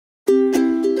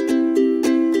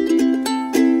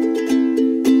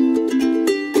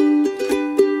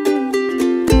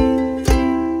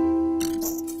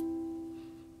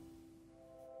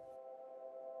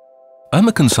I'm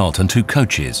a consultant who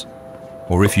coaches,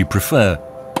 or if you prefer,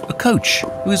 a coach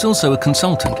who is also a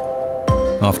consultant.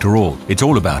 After all, it's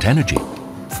all about energy.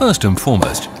 First and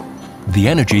foremost, the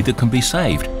energy that can be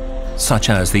saved, such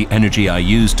as the energy I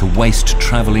use to waste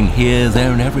traveling here,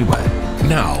 there and everywhere.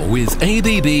 Now with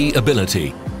ABB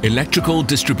Ability, Electrical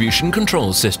Distribution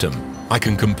Control System, I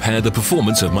can compare the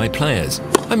performance of my players,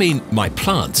 my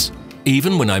plants,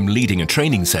 even when I'm leading a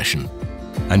training session.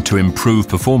 And to improve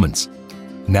performance,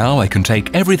 now I can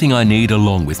take everything I need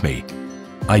along with me.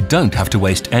 I don't have to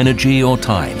waste energy or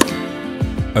time.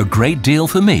 A great deal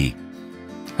for me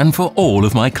and for all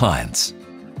of my clients.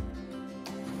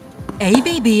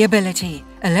 ABB Ability,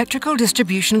 Electrical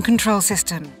Distribution Control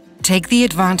System. Take the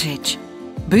advantage.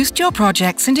 Boost your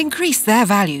projects and increase their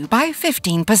value by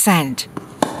 15%.